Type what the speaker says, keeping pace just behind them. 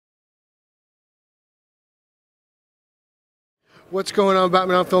What's going on,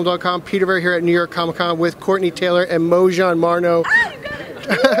 BatmanOnFilm.com? Peter Verra here at New York Comic Con with Courtenay Taylor and Mozhan Marno.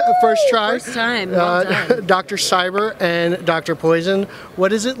 First try. First time. Well done. Dr. Cyber and Dr. Poison.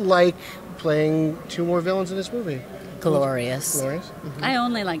 What is it like playing two more villains in this movie? Glorious. Glorious? Mm-hmm. I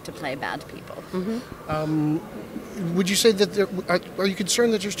only like to play bad people. Would you say that are you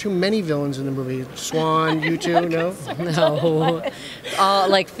concerned that there's too many villains in the movie? Swan, you two, no? No. All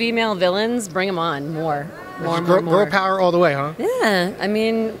like female villains, bring them on. More. Girl power all the way, huh? Yeah, I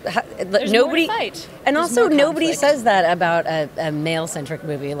mean, There's nobody. more to fight. And There's also, more nobody conflict. says that about a male-centric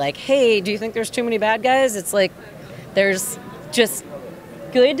movie. Like, hey, do you think there's too many bad guys? It's like there's just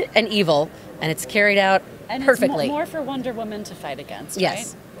good and evil, and it's carried out And perfectly. It's more for Wonder Woman to fight against,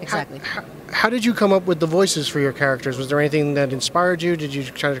 Yes, right? exactly. How did you come up with the voices for your characters? Was there anything that inspired you? Did you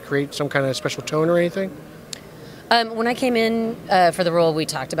try to create some kind of special tone or anything? When I came in for the role, we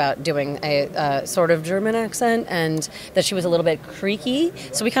talked about doing a sort of German accent, and that she was a little bit creaky.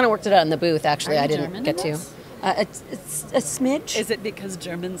 So we kind of worked it out in the booth. Actually, Are you I didn't German get in to. this? It's a smidge. Is it because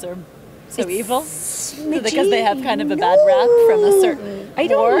Germans are so It's evil? smidgy. Because they have kind of a bad rap from a certain I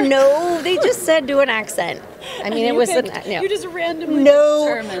war? don't know. They just said do an accent. I mean, it was You just randomly no.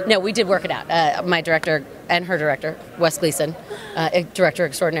 determined. No, we did work it out. My director and her director, Wes Gleason, director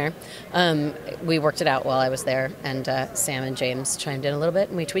extraordinaire. We worked it out while I was there, and Sam and James chimed in a little bit,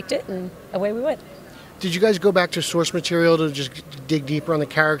 and we tweaked it, and away we went. Did you guys go back to source material to just dig deeper on the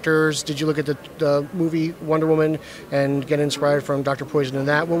characters? Did you look at the movie Wonder Woman and get inspired from Dr. Poison and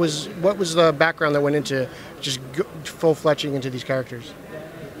that? What was the background that went into just full-fledging into these characters?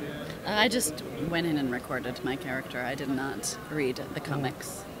 I just went in and recorded my character. I did not read the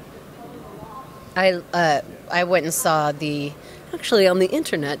comics. I went and saw actually on the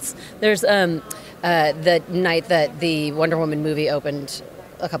internets. There's the night that the Wonder Woman movie opened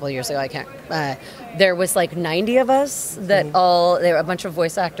a couple of years ago. There was like 90 of us there were a bunch of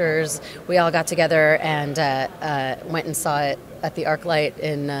voice actors. We all got together and went and saw it at the ArcLight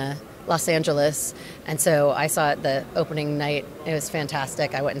in Los Angeles. And so I saw it the opening night. It was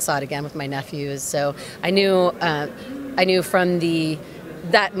fantastic. I went and saw it again with my nephews. So I knew from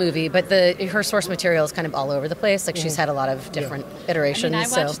that movie, but her source material is kind of all over the place. Like she's had a lot of different iterations.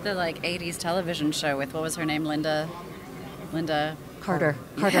 I watched the 80s television show with, what was her name, Linda Carter.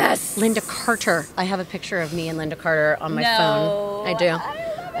 Yes. Linda Carter. I have a picture of me and Linda Carter on my phone. I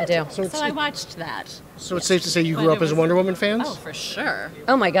do. So I watched that. So it's safe to say you grew up as a Wonder Woman fan? Oh, for sure.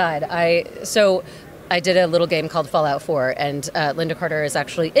 Oh my God. I did a little game called Fallout 4, and Linda Carter is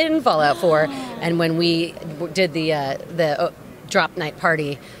actually in Fallout 4. And when we did the drop night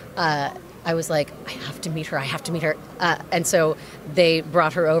party, I was like, I have to meet her. And so they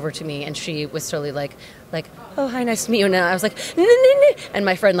brought her over to me, and she was totally like, oh, hi, nice to meet you. And I was like, no. And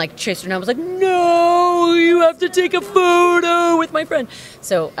my friend chased her, and I was like, no, you have to take a photo with my friend.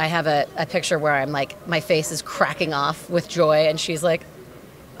 So I have a picture where I'm like, my face is cracking off with joy, and she's like,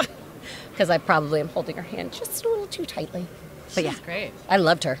 because I probably am holding her hand just a little too tightly. But yeah, She's great. I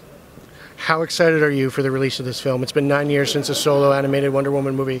loved her. How excited are you for the release of this film? It's been 9 years since a solo animated Wonder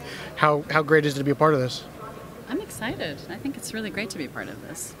Woman movie. How great is it to be a part of this? I'm excited. I think it's really great to be part of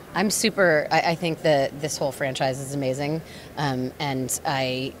this. I'm super. I think that this whole franchise is amazing, and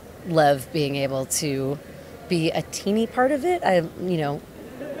I love being able to be a teeny part of it. I,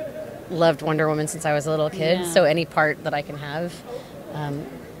 loved Wonder Woman since I was a little kid, Yeah. so any part that I can have, and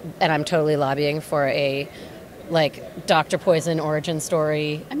I'm totally lobbying for a Dr. Poison origin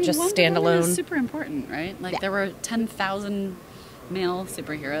story, I mean, just Wonder Woman standalone. is super important, right? There were 10,000 male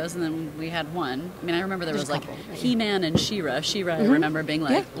superheroes, and then we had one. I mean, I remember there was a couple, He-Man and She-Ra. She-Ra, I remember being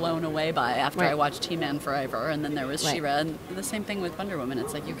blown away by after I Right. watched He-Man Forever, and then there was Right. She-Ra, and the same thing with Wonder Woman.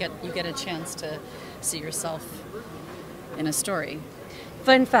 It's like you get a chance to see yourself in a story.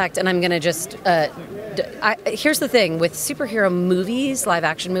 Fun fact, and I'm going to just... here's the thing. With superhero movies,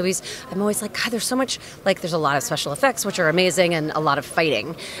 live-action movies, I'm always like, God, there's so much... there's a lot of special effects, which are amazing, and a lot of fighting.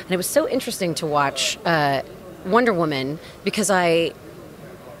 And it was so interesting to watch Wonder Woman, because I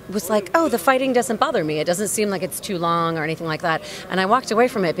was like, oh, the fighting doesn't bother me. It doesn't seem like it's too long or anything like that. And I walked away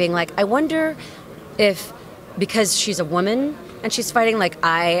from it being like, I wonder if, because she's a woman... and she's fighting like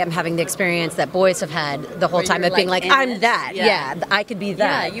I am having the experience that boys have had the whole Where time you're, of being like, like, in I'm it. that. Yeah. Yeah, I could be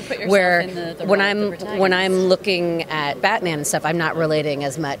that. Yeah, you put yourself Where in the when role of the when I'm protagonist. looking at Batman and stuff, I'm not relating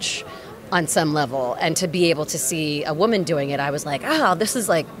as much on some level. And to be able to see a woman doing it, I was like, oh, this is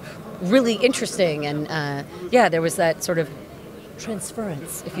really interesting. And there was that sort of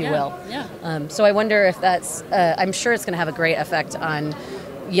transference, if you will. Yeah. So I wonder if that's. I'm sure it's going to have a great effect on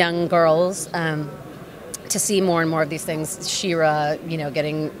young girls. To see more and more of these things, She-Ra,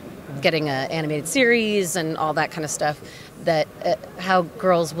 getting an animated series and all that kind of stuff. that how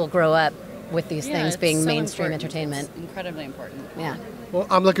girls will grow up with these things it's being so mainstream important. entertainment. It's incredibly important. Yeah. Well,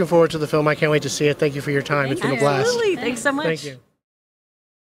 I'm looking forward to the film. I can't wait to see it. Thank you for your time. It's been a blast. Absolutely. Thanks so much. Thank you.